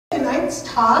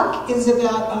tonight's talk is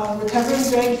about recovering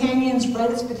Grand Canyon's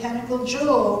brightest botanical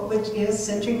jewel, which is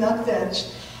sentry milk-vetch.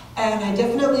 And I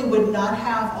definitely would not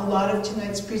have a lot of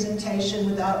tonight's presentation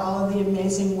without all of the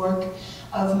amazing work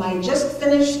of my just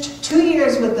finished 2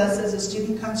 years with us as a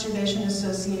Student Conservation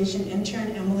Association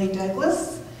intern, Emily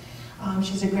Douglas.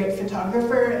 She's a great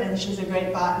photographer and she's a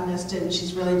great botanist, and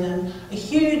she's really done a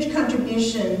huge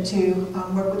contribution to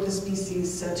work with the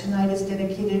species. So tonight is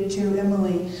dedicated to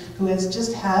Emily, who has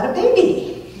just had a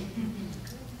baby.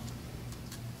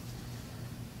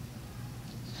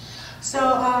 So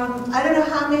I don't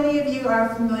know how many of you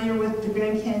are familiar with the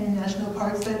Grand Canyon National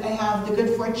Parks, but I have the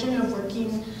good fortune of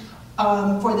working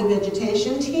for the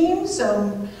vegetation team.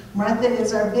 So Martha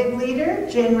is our big leader.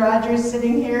 Jane Rogers,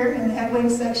 sitting here in the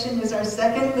headwing section, is our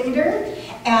second leader.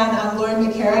 And Lauren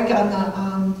McCarrick on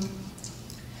the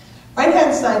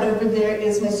right-hand side over there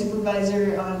is my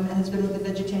supervisor and has been with the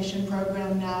vegetation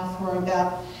program now for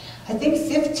about, I think,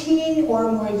 15 or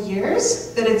more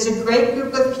years. But it's a great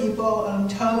group of people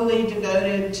totally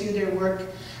devoted to their work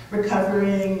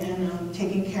recovering and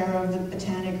taking care of the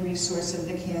botanic resource of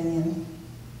the canyon.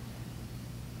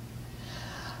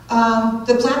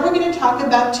 The plant we're going to talk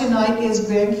about tonight is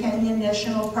Grand Canyon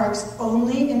National Park's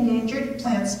only endangered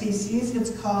plant species. It's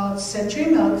called sentry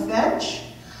milk-vetch.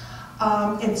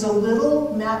 It's a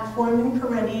little mat-forming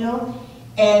perennial,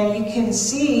 and you can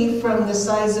see from the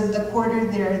size of the quarter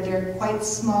there, they're quite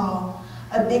small.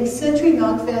 A big sentry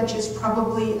milk-vetch is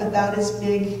probably about as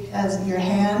big as your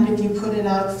hand if you put it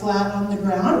out flat on the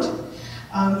ground.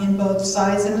 In both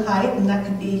size and height, and that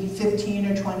could be 15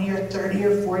 or 20 or 30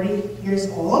 or 40 years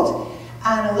old.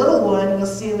 And a little one, we'll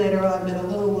see later on, but a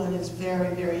little one is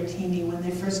very, very teeny. When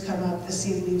they first come up, the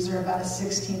seed leaves are about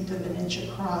 1/16 of an inch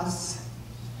across.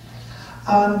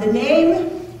 The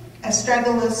name,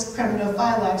 Astragalus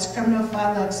cremnophylax.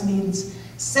 Cremnophylax means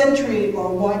sentry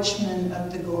or watchman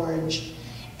of the gorge.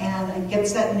 And it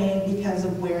gets that name because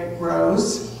of where it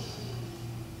grows.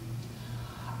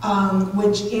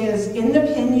 Which is in the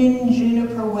pinyon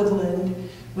juniper woodland,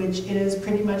 which is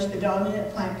pretty much the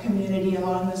dominant plant community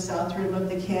along the south rim of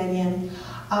the canyon.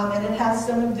 And it has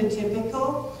some of the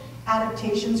typical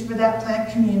adaptations for that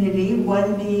plant community,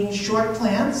 one being short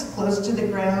plants close to the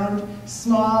ground,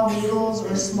 small needles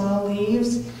or small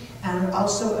leaves, and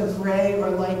also a gray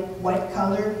or light white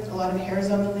color, a lot of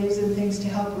hairs on the leaves and things to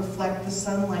help reflect the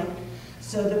sunlight.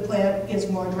 So the plant is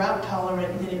more drought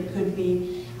tolerant than it could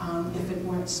be if it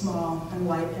weren't small and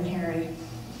white and hairy.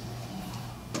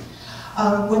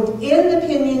 Within the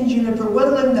pinyon juniper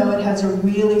woodland, though, it has a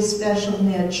really special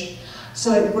niche.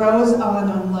 So it grows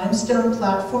on limestone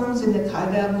platforms in the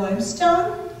Kaibab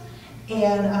limestone,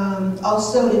 and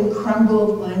also in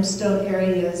crumbled limestone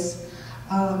areas.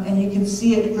 And you can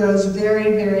see it grows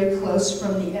very, very close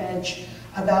from the edge.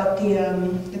 About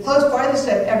the farthest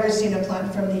I've ever seen a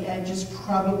plant from the edge is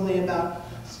probably about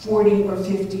 40 or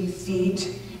 50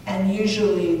 feet. And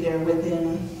usually they're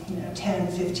within 10,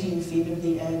 15 feet of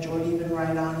the edge or even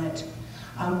right on it.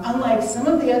 Unlike some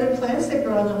of the other plants that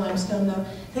grow on the limestone, though,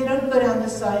 they don't go down the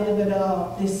side of it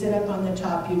all. They sit up on the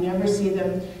top. You never see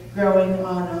them growing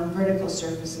on vertical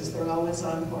surfaces. They're always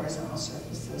on horizontal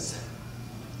surfaces.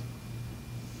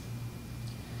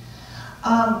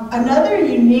 Another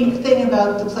unique thing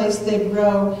about the place they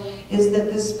grow is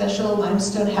that this special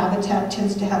limestone habitat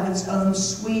tends to have its own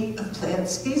suite of plant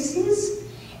species.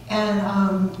 And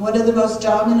one of the most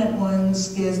dominant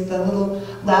ones is the little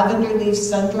lavender leaf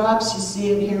sundrops. You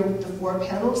see it here with the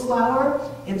 4-petaled flower.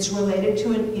 It's related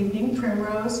to an evening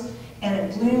primrose, and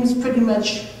it blooms pretty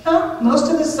much most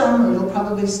of the summer. It'll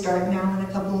probably start now in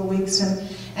a couple of weeks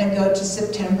and go to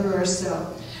September or so.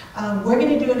 We're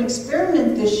going to do an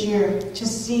experiment this year to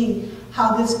see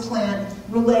how this plant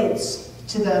relates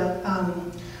to the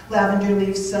lavender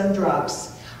leaf sundrops.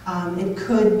 It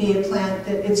could be a plant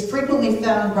that it's frequently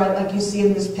found right like you see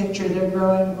in this picture. They're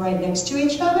growing right next to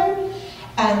each other.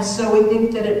 And so we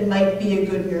think that it might be a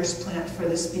good nurse plant for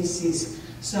the species.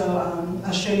 So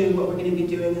I'll show you what we're going to be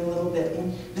doing in a little bit.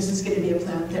 And this is going to be a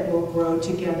plant that will grow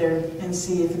together and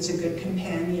see if it's a good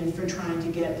companion for trying to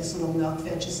get this little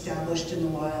milk-vetch established in the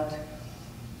wild.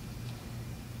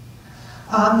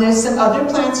 There's some other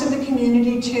plants in the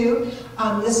community too.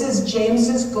 This is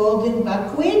James's golden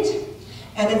buckwheat.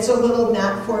 And it's a little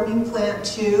mat-forming plant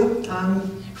too.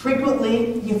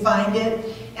 Frequently you find it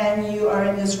and you are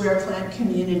in this rare plant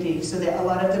community, so that a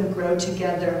lot of them grow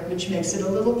together, which makes it a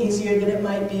little easier than it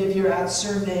might be if you're out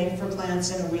surveying for plants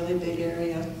in a really big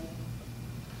area.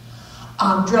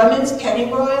 Drummond's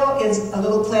pennyroyal is a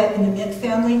little plant in the mint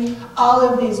family. All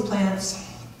of these plants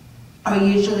are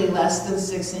usually less than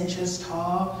 6 inches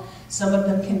tall. Some of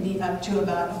them can be up to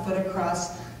about 1 foot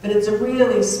across. But it's a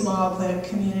really small plant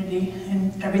community,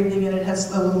 and everything in it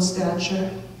has a little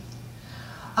stature.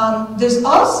 There's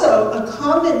also a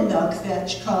common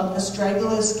milk-vetch called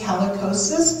Astragalus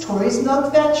calicosus, Torrey's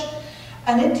milk-vetch,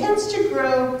 and it tends to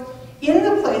grow in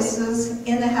the places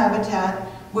in the habitat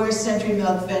where sentry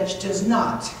milk-vetch does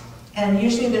not. And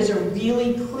usually there's a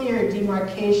really clear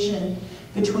demarcation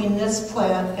between this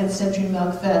plant and sentry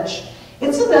milk-vetch.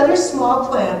 It's another small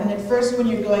plant, and at first when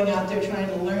you're going out there trying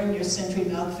to learn your sentry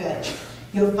milk-vetch,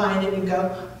 you'll find it and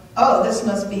go, oh, this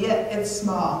must be it, it's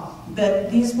small.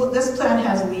 But this plant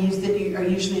has leaves that are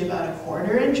usually about a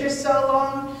 1/4 inch or so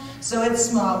long, so it's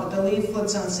small, but the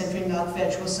leaflets on sentry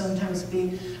milk-vetch will sometimes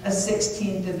be a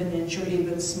 1/16 of an inch or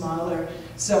even smaller.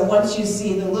 So once you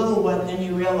see the little one, then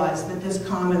you realize that this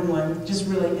common one just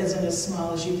really isn't as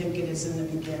small as you think it is in the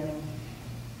beginning.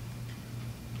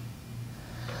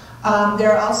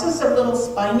 There are also some little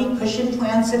spiny cushion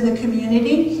plants in the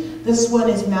community. This one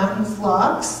is mountain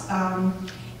phlox,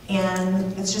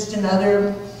 and it's just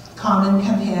another common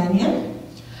companion.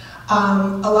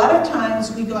 A lot of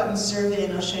times we go out and survey,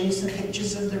 and I'll show you some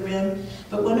pictures of the rim,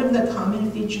 but one of the common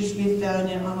features we've found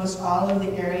in almost all of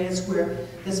the areas where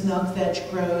this milk-vetch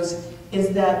grows is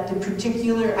that the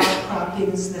particular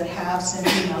outcroppings that have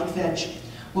sentry milk-vetch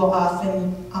will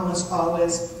often, almost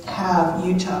always, have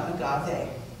Utah agave.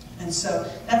 And so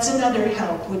that's another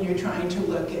help when you're trying to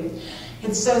look. And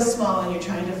it's so small and you're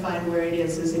trying to find where it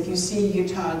is if you see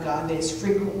Utah agaves,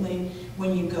 frequently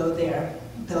when you go there,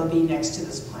 they'll be next to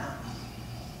this plant.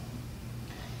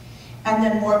 And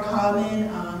then more common,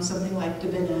 something like the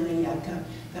banana yucca.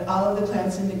 But all of the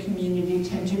plants in the community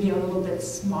tend to be a little bit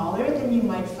smaller than you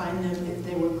might find them if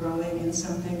they were growing in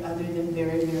something other than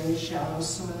very, very shallow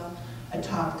soil,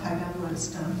 atop kind of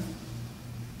limestone.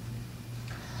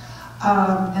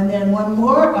 And then one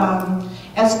more,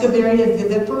 Escobaria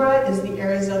vivipara is the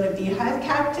Arizona beehive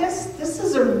cactus. This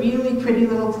is a really pretty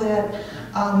little plant.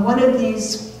 One of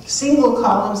these single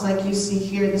columns like you see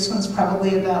here, this one's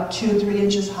probably about 2 or 3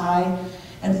 inches high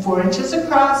and 4 inches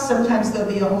across. Sometimes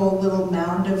there'll be a whole little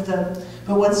mound of them,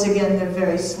 but once again, they're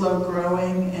very slow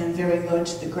growing and very low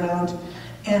to the ground.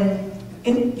 And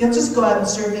you'll just go out and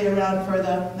survey around for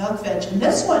the milk-vetch. And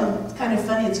this one, it's kind of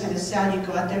funny, it's kind of sad. You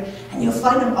go out there and you'll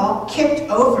find them all kicked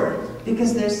over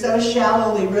because they're so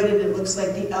shallowly rooted, it looks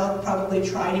like the elk probably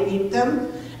try to eat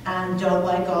them and don't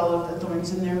like all of the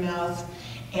thorns in their mouth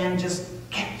and just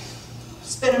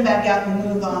spit them back out and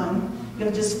move on.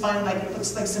 You'll just find like it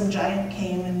looks like some giant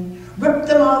came and ripped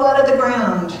them all out of the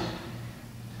ground.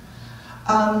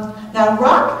 Now,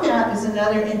 rockmat is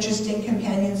another interesting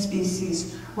companion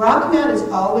species. Rockmat is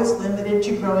always limited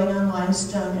to growing on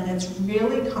limestone, and it's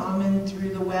really common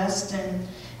through the West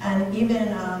and even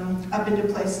up into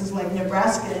places like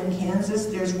Nebraska and Kansas.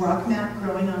 There's rockmat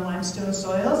growing on limestone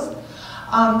soils.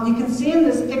 You can see in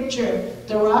this picture,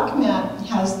 the rockmat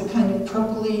has the kind of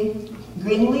purpley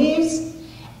green leaves,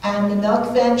 and the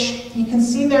milk-vetch, you can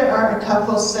see there are a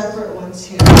couple separate ones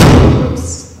here.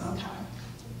 Oops. Okay.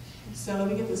 So let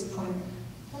me get this pointer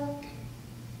back.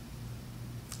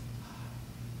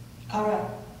 All right.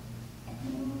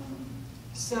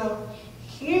 So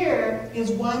here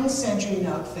is one sentry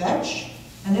milk-vetch,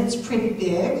 and it's pretty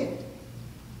big.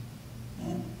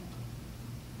 And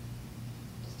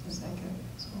just a second.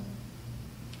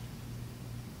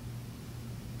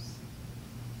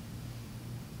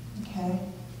 Okay.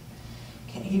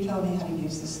 He told me how to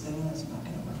use this thing, that's not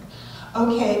going to work.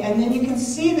 Okay, and then you can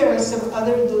see there are some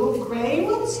other little gray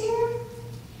ones here.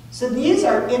 So these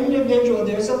are individual.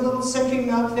 There's a little sentry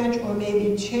milk-vetch, or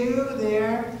maybe 2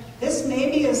 there. This may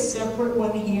be a separate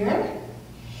one here.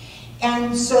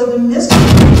 And so the mystery,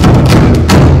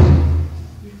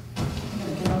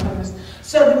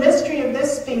 of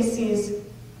this species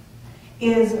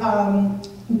is,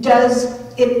 does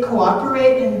it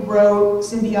cooperate and grow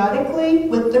symbiotically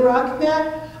with the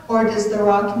rockmat, or does the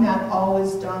rockmat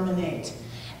always dominate?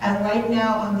 And right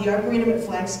now, the Arboretum at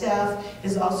Flagstaff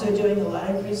is also doing a lot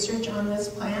of research on this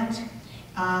plant,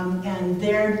 and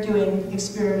they're doing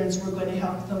experiments we're going to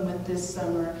help them with this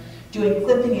summer, doing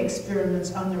clipping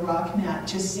experiments on the rockmat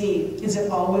to see, is it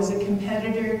always a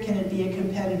competitor? Can it be a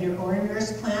competitor or a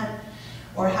nurse plant?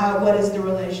 Or what is the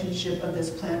relationship of this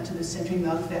plant to the sentry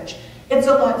milk-vetch? It's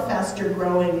a lot faster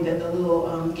growing than the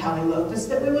little Cali locust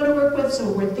that we want to work with, so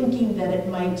we're thinking that it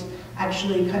might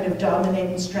actually kind of dominate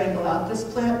and strangle out this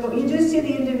plant, but you do see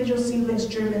the individual seedlings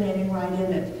germinating right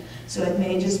in it. So it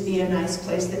may just be a nice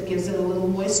place that gives it a little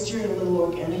moisture, a little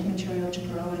organic material to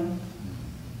grow in.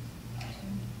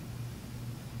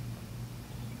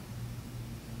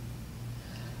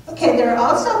 Okay, there are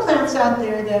also plants out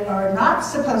there that are not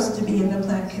supposed to be in the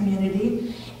plant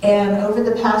community, and over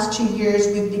the past 2 years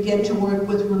we've begun to work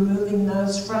with removing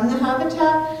those from the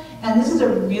habitat. And this is a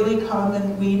really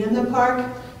common weed in the park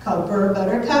called Burr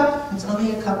Buttercup. It's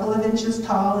only a couple of inches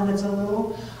tall, and it's a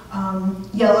little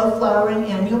yellow flowering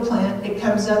annual plant. It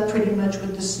comes up pretty much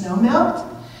with the snow melt.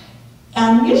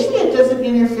 And usually it doesn't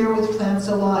interfere with plants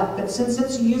a lot, but since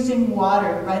it's using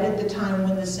water right at the time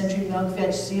when the sentry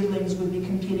milk-vetch seedlings would be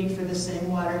competing for the same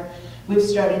water, we've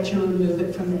started to remove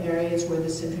it from the areas where the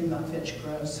sentry milk-vetch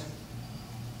grows.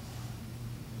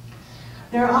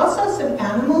 There are also some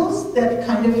animals that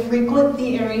kind of frequent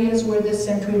the areas where the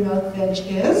sentry milk-vetch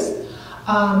is.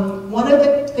 One of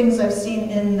the things I've seen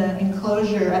in the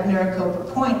enclosure at Maricopa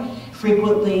Point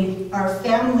frequently are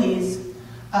families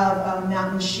of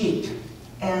mountain sheep.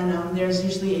 And there's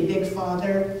usually a big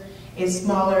father, a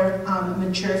smaller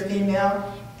mature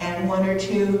female, and 1 or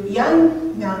 2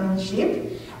 young mountain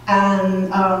sheep. And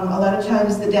a lot of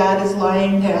times the dad is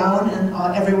lying down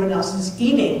and everyone else is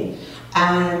eating.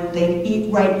 And they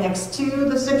eat right next to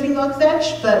the sentry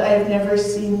milk-vetch, but I've never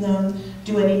seen them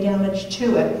do any damage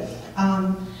to it.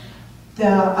 The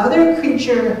other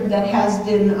creature that has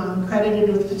been credited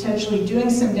with potentially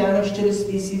doing some damage to the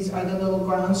species are the little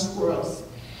ground squirrels.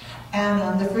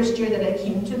 And the first year that I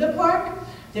came to the park,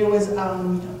 there was about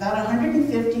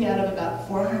 150 out of about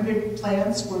 400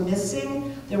 plants were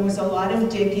missing. There was a lot of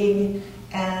digging,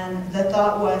 and the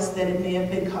thought was that it may have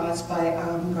been caused by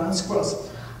ground squirrels.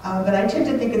 But I tend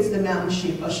to think it's the mountain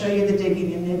sheep. I'll show you the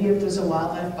digging, and maybe if there's a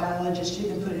wildlife biologist, you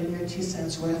can put in your 2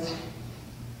 cents worth.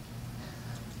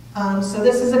 So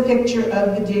this is a picture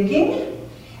of the digging,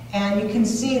 and you can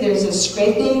see there's a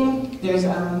scraping. There's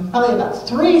probably about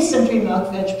 3 sentry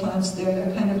milk-vetch plants there.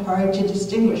 They're kind of hard to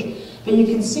distinguish. But you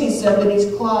can see somebody's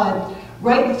clawed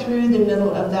right through the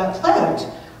middle of that plant.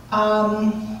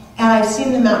 And I've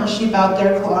seen the mountain sheep out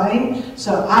there clawing,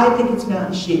 so I think it's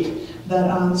mountain sheep.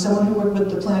 But someone who worked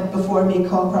with the plant before me,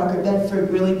 called Crocker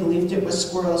Bedford, really believed it was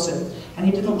squirrels, and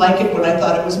he didn't like it when I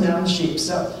thought it was mountain sheep.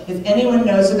 So if anyone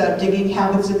knows about digging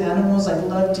habits of animals, I'd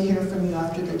love to hear from you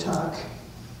after the talk.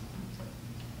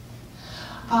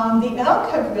 The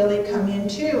elk have really come in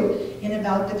too in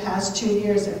about the past 2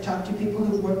 years. I've talked to people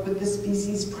who've worked with the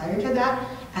species prior to that,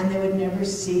 and they would never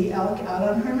see elk out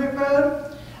on Hermit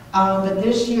Road. But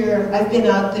this year, I've been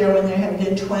out there when there have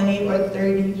been 20 or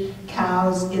 30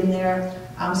 cows in there,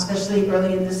 especially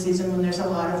early in the season when there's a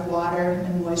lot of water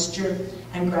and moisture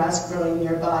and grass growing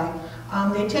nearby.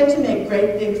 They tend to make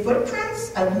great big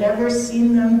footprints. I've never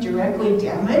seen them directly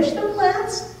damage the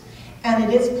plants. And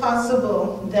it is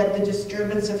possible that the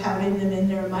disturbance of having them in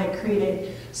there might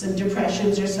create some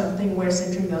depressions or something where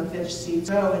sentry milk-vetch seeds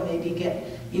grow and maybe get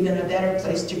even a better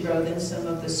place to grow than some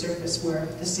of the surface where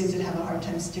the seeds would have a hard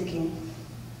time sticking.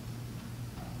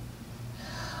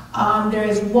 There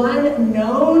is one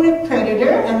known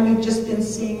predator, and we've just been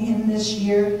seeing him this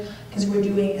year because we're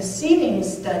doing a seeding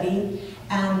study,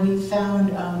 and we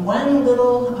found one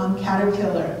little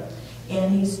caterpillar.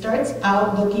 And he starts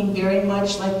out looking very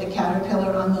much like the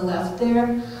caterpillar on the left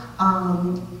there.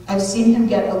 I've seen him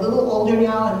get a little older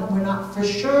now, and we're not for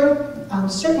sure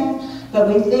certain, but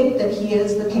we think that he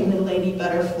is the painted lady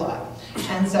butterfly.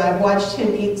 And so I've watched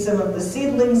him eat some of the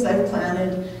seedlings I've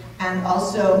planted, and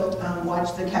also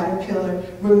watched the caterpillar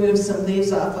remove some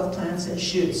leaves off of plants and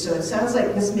shoots. So it sounds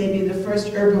like this may be the first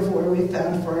herbivore we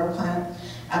found for our plant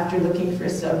after looking for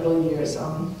several years.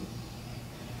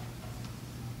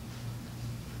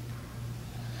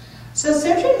 So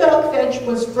sentry milk-vetch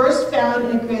was first found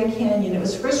in Grand Canyon. It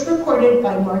was first reported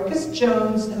by Marcus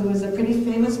Jones, who was a pretty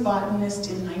famous botanist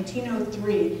in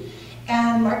 1903.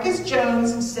 And Marcus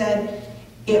Jones said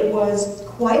it was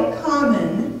quite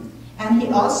common, and he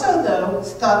also, though,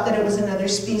 thought that it was another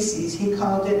species. He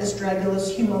called it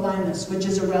Astragalus humilimus, which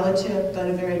is a relative but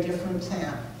a very different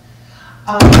plant.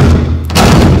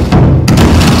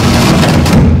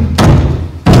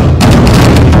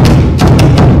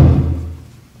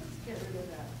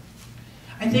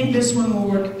 I think this one will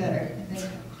work better.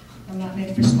 I'm not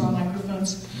made for small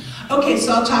microphones. Okay,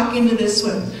 so I'll talk into this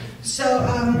one. So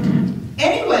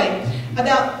anyway,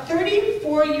 about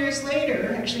 34 years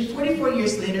later, actually 44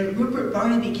 years later, Rupert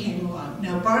Barnaby came along.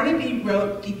 Now Barnaby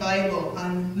wrote the Bible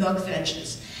on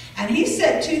milk-vetches, and he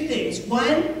said 2 things.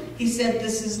 One, he said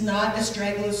this is not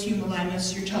Astragalus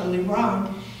humilimus, you're totally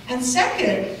wrong. And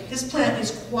second, this plant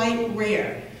is quite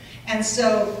rare. And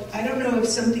so I don't know if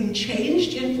something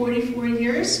changed in 44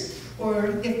 years or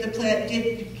if the plant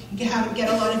did get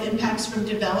a lot of impacts from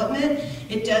development.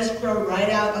 It does grow right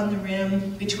out on the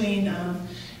rim between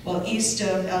well, east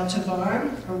of El Tovar,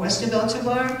 or west of El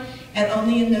Tovar, and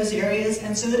only in those areas.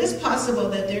 And so it is possible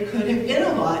that there could have been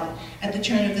a lot at the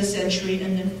turn of the century,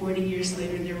 and then 40 years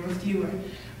later there were fewer.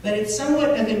 But it's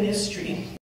somewhat of a mystery.